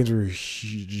 Ratings were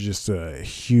just a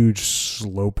huge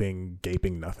sloping,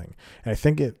 gaping nothing. And I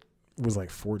think it was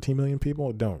like 14 million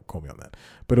people. Don't quote me on that,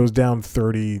 but it was down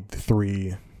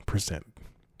 33%.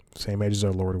 Same age as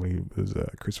our Lord when he was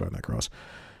crucified on that cross.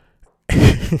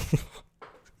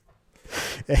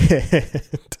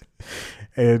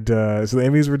 and so the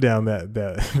Emmys were down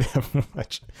that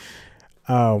much.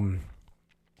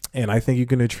 And I think you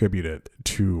can attribute it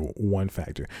to one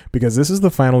factor, because this is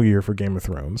the final year for Game of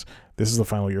Thrones. This is the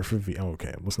final year for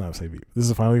okay, let's not say This is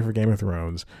the final year for Game of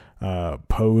Thrones.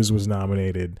 Pose was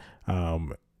nominated.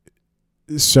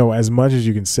 So as much as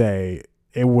you can say,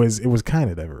 it was kind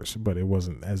of diverse, but it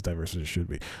wasn't as diverse as it should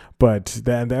be. But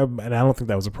that and I don't think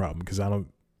that was a problem, because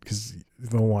you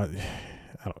don't want.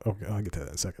 Okay, I'll get to that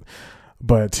in a second.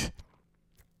 But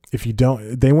if you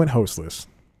don't, they went hostless,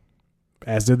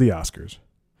 as did the Oscars.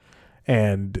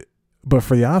 But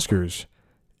for the Oscars,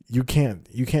 you can't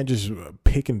just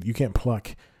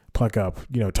pluck up,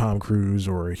 Tom Cruise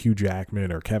or Hugh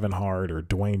Jackman or Kevin Hart or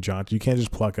Dwayne Johnson. You can't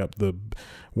just pluck up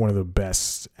one of the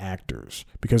best actors,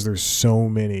 because there's so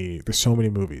many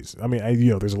movies. I mean,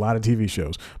 there's a lot of TV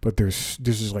shows, but there's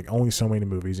just like only so many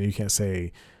movies, and you can't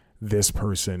say this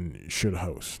person should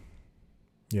host.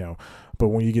 But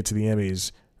when you get to the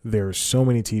Emmys, there's so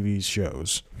many TV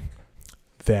shows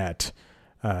that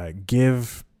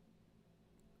give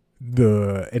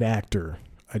an actor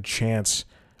a chance,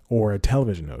 or a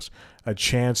television host a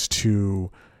chance, to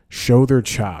show their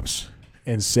chops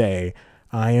and say,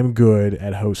 I am good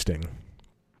at hosting.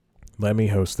 Let me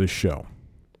host this show.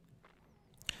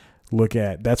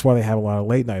 That's why they have a lot of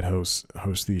late night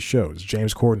host these shows.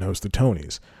 James Corden hosts the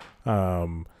Tonys.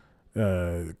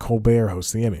 Colbert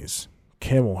hosts the Emmys.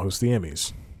 Kimmel hosts the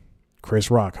Emmys.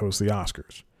 Chris Rock hosts the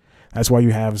Oscars. That's why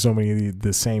you have so many of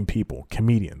the same people,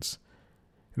 comedians.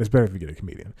 And it's better if you get a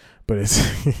comedian, but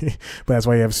but that's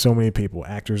why you have so many people,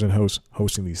 actors and hosts,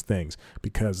 hosting these things,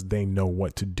 because they know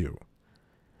what to do.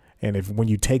 And when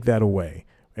you take that away,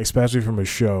 especially from a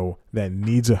show that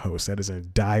needs a host, that is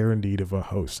in dire need of a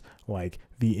host, like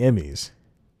the Emmys,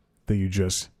 then you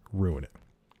just ruin it.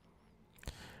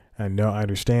 I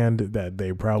understand that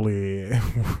they probably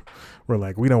were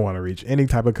like, we don't want to reach any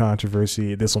type of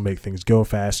controversy. This will make things go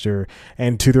faster.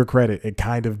 And to their credit, it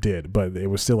kind of did, but it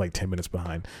was still like 10 minutes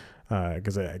behind.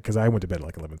 Because I went to bed at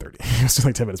like 11:30. It was still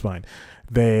like 10 minutes behind.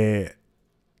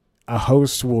 A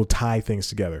host will tie things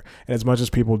together. And as much as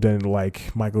people didn't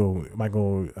like Michael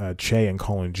Che and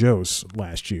Colin Jost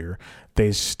last year,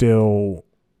 they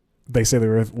say they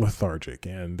were lethargic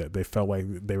and that they felt like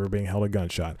they were being held a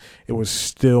gunshot. It was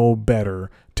still better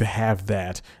to have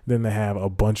that than to have a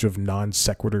bunch of non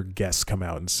sequitur guests come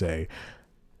out and say,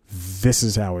 this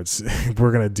is how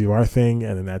we're going to do our thing,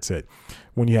 and then that's it.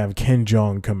 When you have Ken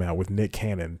Jeong come out with Nick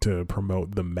Cannon to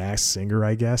promote The Masked Singer,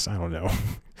 I guess, I don't know,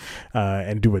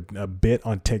 and do a bit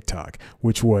on TikTok,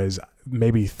 which was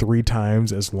maybe 3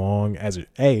 times as long as it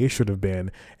A, should have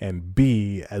been, and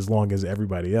B, as long as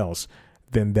everybody else,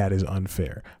 then that is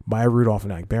unfair. Maya Rudolph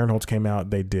and Ike Barinholtz came out.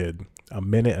 They did a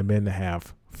minute and a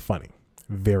half. Funny.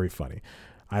 Very funny.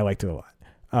 I liked it a lot.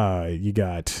 You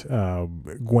got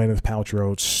Gwyneth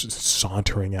Paltrow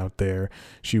sauntering out there.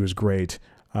 She was great.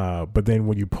 But then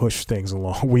when you push things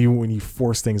along, when you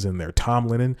force things in there, Tom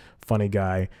Lennon, funny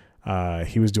guy.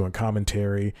 He was doing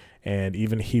commentary, and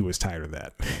even he was tired of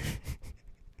that.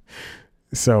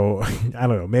 So, I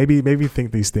don't know. Maybe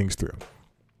think these things through.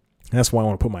 That's why I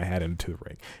want to put my hat into the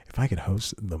ring. If I could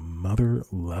host the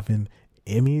mother-loving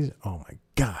Emmys, oh my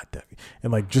God.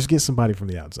 And like, just get somebody from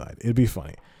the outside. It'd be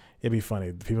funny.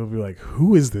 People would be like,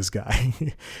 who is this guy?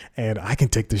 And I can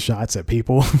take the shots at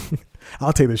people.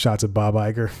 I'll take the shots at Bob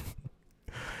Iger.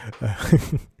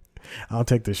 I'll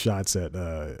take the shots at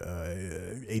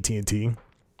AT&T.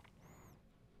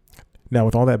 Now,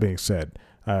 with all that being said,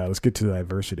 let's get to the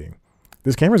diversity.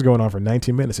 This camera's going on for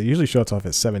 19 minutes. It usually shuts off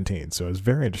at 17, so it's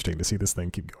very interesting to see this thing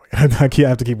keep going. I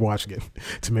have to keep watching it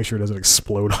to make sure it doesn't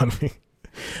explode on me.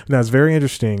 Now, it's very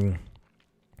interesting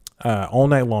all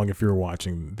night long if you're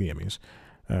watching the Emmys.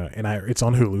 And it's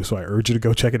on Hulu, so I urge you to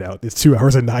go check it out. It's 2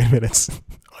 hours and 9 minutes,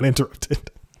 uninterrupted.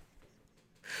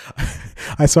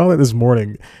 I saw that this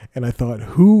morning, and I thought,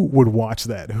 who would watch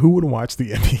that? Who would watch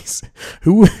the Emmys?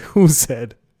 Who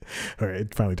said, all right,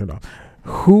 it finally turned off.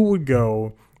 Who would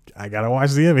go, I gotta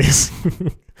watch the Emmys.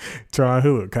 Turn on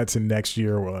Hulu. It cuts in next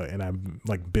year, and I'm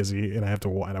like busy, and I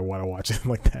want to watch it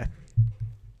like that.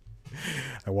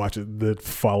 I watch it the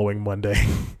following Monday.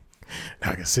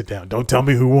 Now I can sit down. Don't tell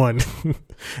me who won.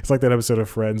 It's like that episode of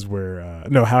Friends where,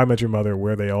 How I Met Your Mother,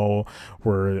 where they all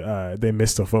were, they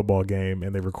missed a football game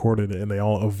and they recorded it and they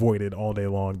all avoided all day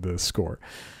long the score.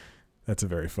 That's a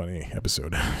very funny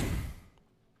episode.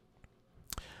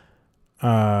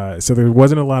 So there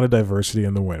wasn't a lot of diversity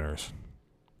in the winners.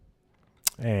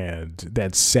 And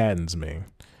that saddens me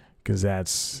because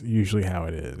that's usually how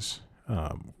it is.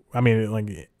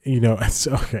 It's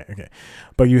okay.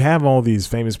 But you have all these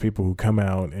famous people who come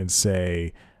out and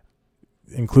say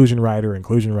inclusion rider, and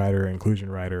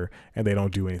they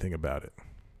don't do anything about it.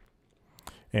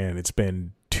 And it's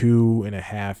been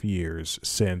 2.5 years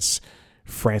since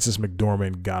Frances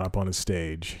McDormand got up on the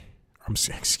stage.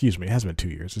 Excuse me, it hasn't been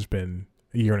 2 years. It's been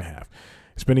a year and a half.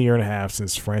 It's been a year and a half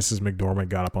since Frances McDormand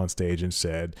got up on stage and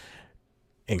said,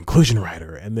 inclusion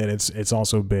rider. And then it's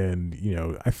also been,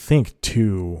 I think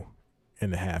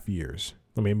 2.5 years.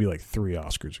 Maybe like 3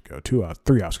 Oscars ago,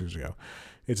 3 Oscars ago.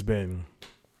 It's been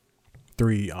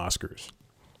 3 Oscars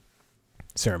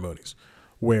ceremonies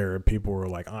where people were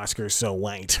like, Oscars so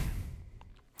white.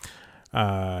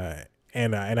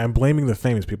 And I'm blaming the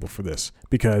famous people for this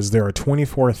because there are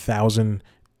 24,000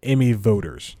 Emmy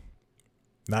voters,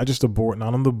 not just not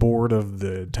on the board of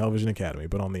the Television Academy,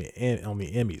 but on the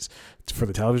Emmys for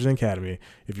the Television Academy.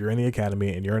 If you're in the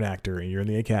Academy and you're an actor and you're in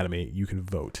the Academy, you can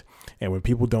vote. And when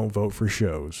people don't vote for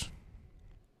shows,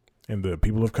 and the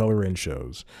people of color in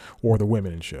shows or the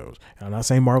women in shows, and I'm not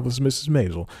saying Marvelous Mrs.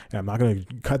 Maisel, and I'm not going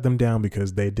to cut them down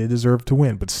because they did deserve to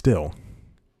win, but still,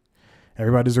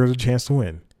 everybody deserves a chance to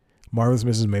win. Marvelous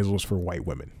Mrs. Maisel is for white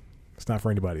women. It's not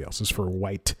for anybody else. It's for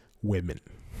white women,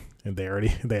 and they've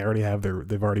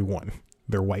already won.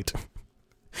 They're white.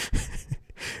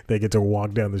 They get to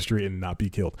walk down the street and not be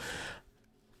killed.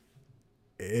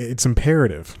 It's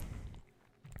imperative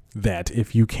that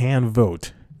if you can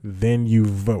vote, then you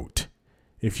vote.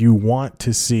 If you want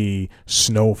to see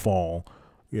Snowfall,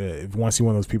 if you want to see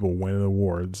one of those people win an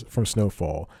awards from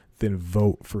Snowfall, then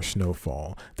vote for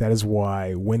Snowfall. That is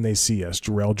why When They See Us,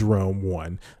 Jarrell Jerome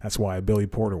won. That's why Billy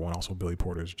Porter won. Also, Billy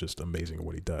Porter is just amazing at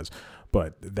what he does.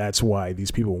 But that's why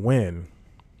these people win,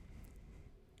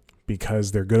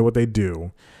 because they're good at what they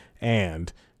do,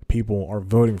 and people are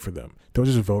voting for them. Don't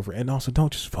just vote for, and also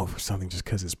don't just vote for something just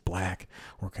because it's black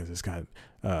or because it's got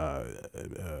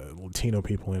Latino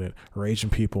people in it or Asian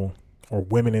people or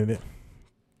women in it.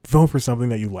 Vote for something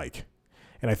that you like.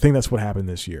 And I think that's what happened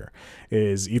this year,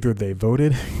 is either they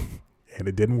voted and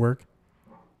it didn't work.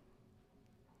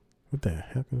 What the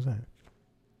heck was that?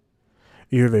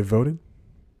 Either they voted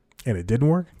and it didn't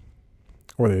work,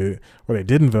 or they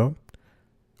didn't vote,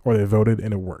 or they voted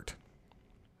and it worked.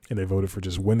 And they voted for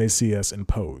just When They See Us and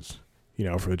Pose,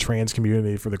 for the trans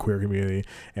community, for the queer community,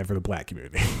 and for the black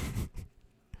community.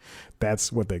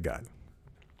 That's what they got.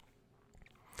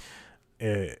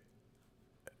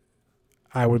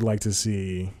 I would like to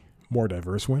see more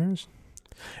diverse winners.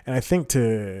 And I think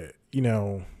I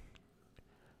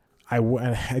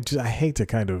hate to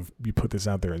kind of put this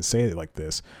out there and say it like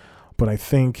this, but I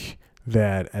think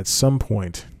that at some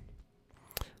point,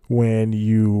 when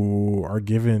you are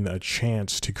given a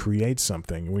chance to create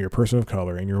something, when you're a person of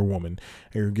color and you're a woman,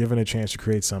 and you're given a chance to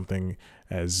create something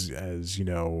as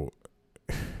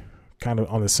kind of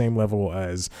on the same level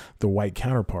as the white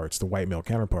male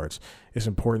counterparts, it's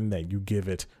important that you give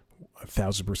it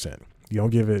 1,000%. You don't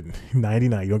give it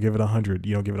 99. You don't give it 100.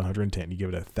 You don't give it 110. You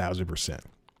give it 1,000%.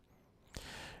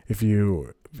 If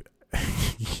you,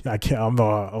 I can't.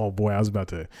 Oh boy, I was about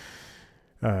to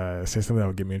say something that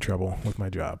would get me in trouble with my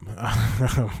job.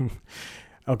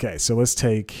 Okay, so let's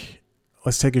take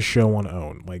a show on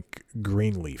OWN, like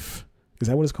Greenleaf. Is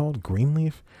that what it's called?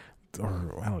 Greenleaf?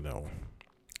 Or I don't know.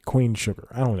 Queen Sugar.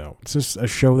 I don't know. It's just a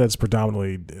show that's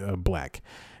predominantly black,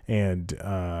 and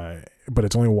but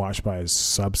it's only watched by a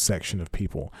subsection of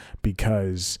people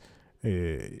because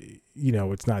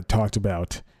it's not talked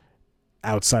about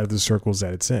outside of the circles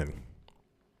that it's in.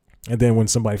 And then when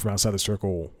somebody from outside the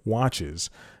circle watches,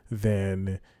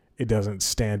 then it doesn't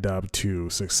stand up to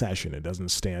Succession. It doesn't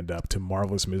stand up to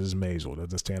Marvelous Mrs. Maisel. It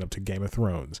doesn't stand up to Game of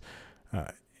Thrones.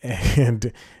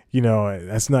 And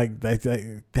that's not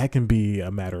that can be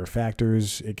a matter of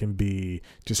factors. It can be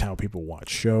just how people watch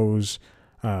shows,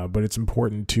 but it's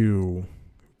important to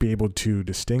be able to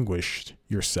distinguish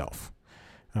yourself.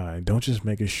 Don't just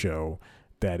make a show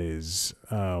that is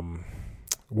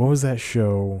what was that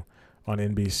show on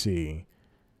NBC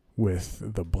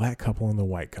with the black couple and the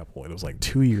white couple? It was like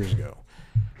 2 years ago.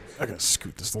 I gotta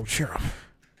scoot this little chair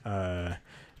up.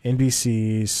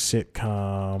 NBC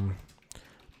sitcom.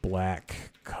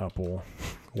 Black couple,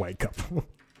 white couple.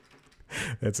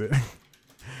 That's it.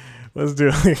 Let's do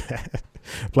it like that.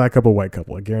 Black couple, white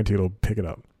couple. I guarantee it'll pick it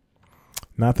up.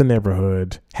 Not The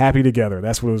Neighborhood. Happy Together.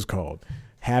 That's what it was called.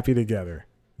 Happy Together.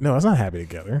 No, it's not Happy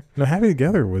Together. No, Happy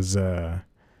Together was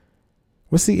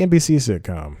what's the NBC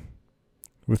sitcom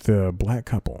with the black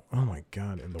couple? Oh my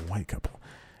God, and the white couple.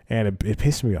 And it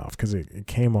pissed me off because it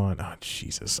came on. Oh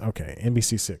Jesus. Okay,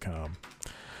 NBC sitcom.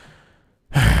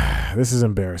 This is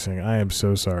embarrassing. I am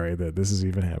so sorry that this is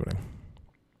even happening.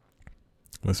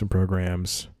 Listen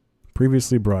programs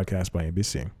previously broadcast by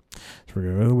NBC. So we're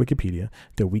going to go to Wikipedia.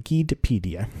 The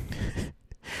Wikipedia.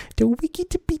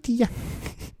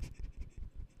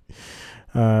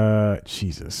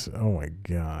 Jesus. Oh my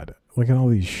God. Look at all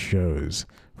these shows.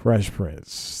 Fresh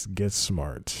Prince, Get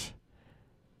Smart,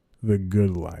 The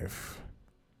Good Life.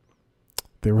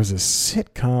 There was a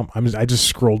sitcom. I just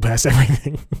scrolled past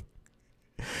everything.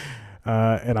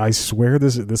 And I swear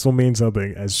this will mean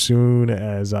something as soon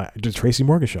as the Tracy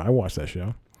Morgan Show. I watched that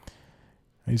show.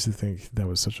 I used to think that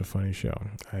was such a funny show.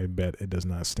 I bet it does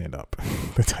not stand up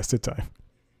the test of time.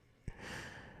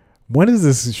 What is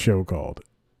this show called?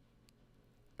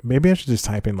 Maybe I should just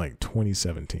type in like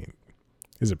 2017.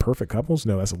 Is it Perfect Couples?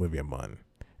 No, that's Olivia Munn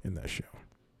in that show.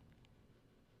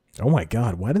 Oh my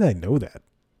God, why did I know that?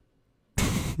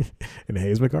 And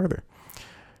Hayes MacArthur.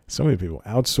 So many people.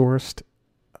 Outsourced.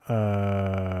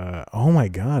 Oh my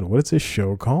God, what is this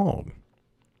show called?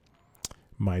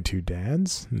 My Two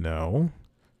Dads? No.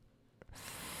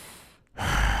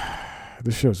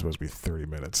 This show is supposed to be 30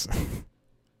 minutes.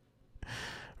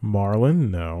 Marlon?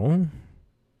 No.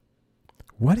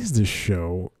 What is this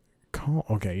show called?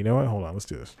 Okay, you know what? Hold on, let's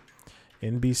do this.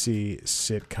 NBC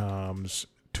sitcoms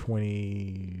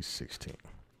 2016.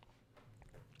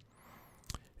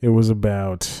 It was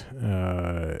about,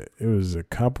 it was a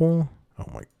couple. Oh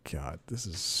my God, this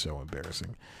is so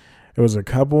embarrassing. It was a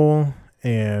couple,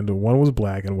 and one was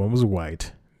black and one was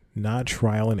white. Not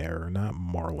Trial and Error, not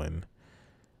Marlon.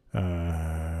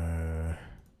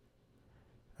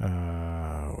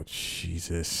 Oh,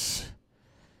 Jesus.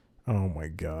 Oh my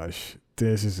gosh.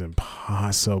 This is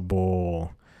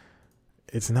impossible.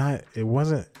 It had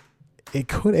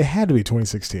to be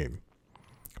 2016.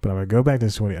 But I'm going to go back to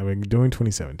I'm doing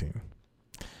 2017.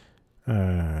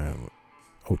 Oh,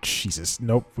 Jesus.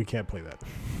 Nope, we can't play that.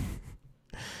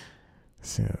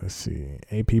 So, let's see.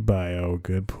 AP Bio,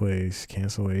 Good Place,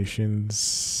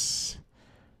 cancellations.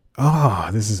 Oh,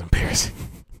 this is embarrassing.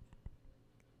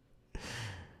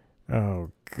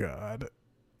 Oh, God.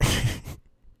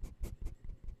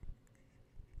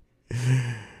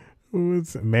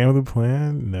 What's Man with a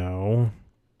Plan? No.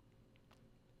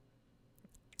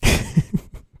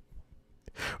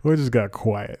 We just got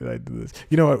quiet. I did this.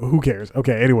 You know what? Who cares?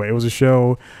 Okay, anyway, it was a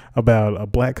show about a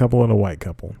black couple and a white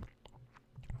couple.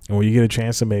 And when you get a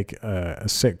chance to make a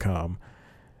sitcom,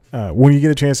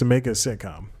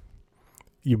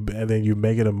 and then you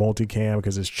make it a multicam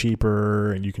because it's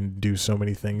cheaper and you can do so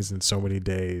many things in so many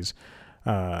days,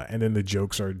 and then the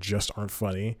jokes aren't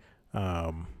funny.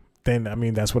 Then I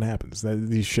mean that's what happens.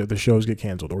 The shows get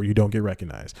canceled, or you don't get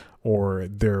recognized, or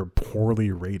they're poorly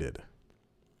rated.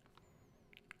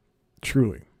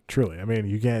 Truly. I mean,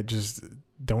 you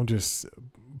don't just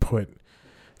put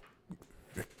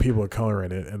people of color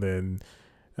in it and then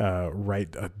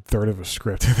write a third of a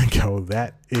script and then go,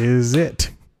 that is it.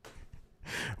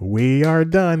 We are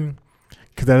done.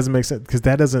 Because that doesn't make sense. Because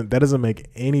that doesn't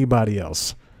make anybody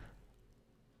else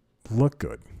look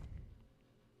good.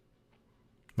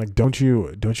 Like, don't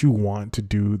you want to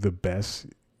do the best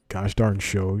gosh darn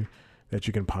show that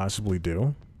you can possibly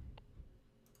do?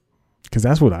 Because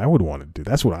that's what I would want to do.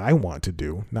 That's what I want to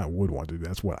do. Not would want to do.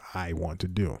 That's what I want to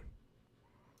do.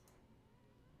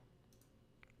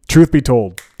 Truth be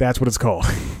told, that's what it's called.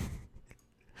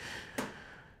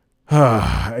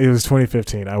 It was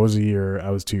 2015. I was 2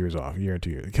 years off. A year and 2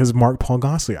 years. Because Mark Paul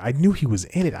Gosselaar. I knew he was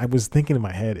in it. I was thinking in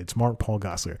my head, it's Mark Paul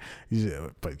Gosselaar.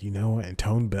 But you know what? And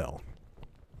Tone Bell.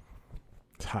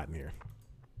 It's hot in here.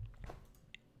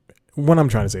 What I'm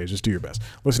trying to say is just do your best.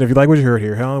 Listen, if you like what you heard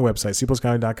here, head on the website,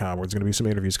 cpluscomedy.com, where there's going to be some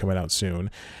interviews coming out soon.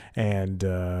 And,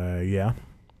 yeah.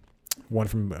 One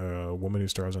from a woman who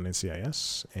stars on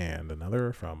NCIS, and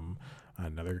another from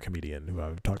another comedian who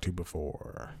I've talked to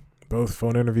before. Both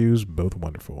phone interviews, both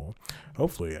wonderful.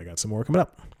 Hopefully, I got some more coming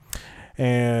up.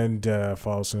 And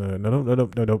follow us.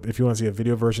 No. If you want to see a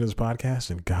video version of this podcast,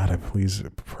 and God, I please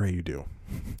pray you do.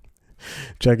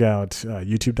 Check out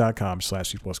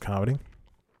youtube.com/cpluscomedy.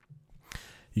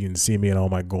 You can see me in all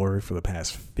my glory for the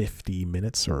past 50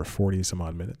 minutes or 40 some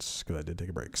odd minutes, because I did take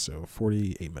a break. So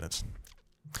 48 minutes.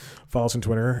 Follow us on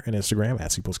Twitter and Instagram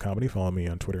 @cpluscomedy. Follow me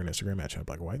on Twitter and Instagram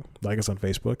 @ChadBlackAndWhite. Like us on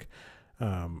Facebook.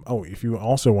 If you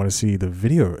also want to see the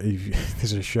video,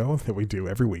 there's a show that we do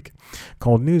every week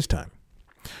called News Time.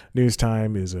 News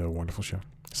Time is a wonderful show.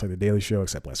 It's like the Daily Show,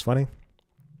 except less funny.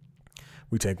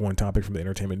 We take one topic from the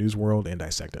entertainment news world and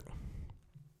dissect it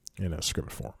in a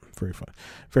scripted form. Very fun.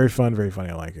 Very fun, very funny.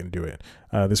 I like it and do it.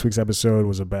 This week's episode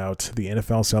was about the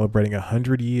NFL celebrating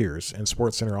 100 years, and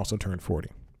SportsCenter also turned 40.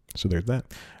 So there's that.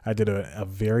 I did a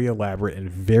very elaborate and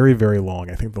very, very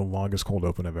long, I think the longest cold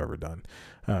open I've ever done,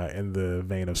 in the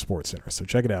vein of SportsCenter. So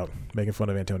check it out. Making fun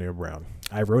of Antonio Brown.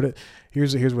 I wrote it.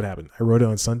 Here's what happened. I wrote it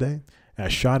on Sunday. I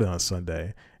shot it on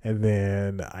Sunday. And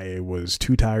then I was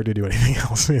too tired to do anything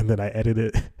else. And then I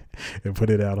edited it. and put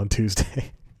it out on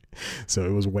Tuesday. So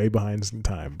it was way behind some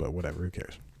time, but whatever, who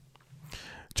cares?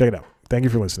 Check it out. Thank you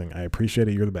for listening. I appreciate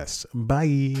it. You're the best.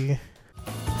 Bye.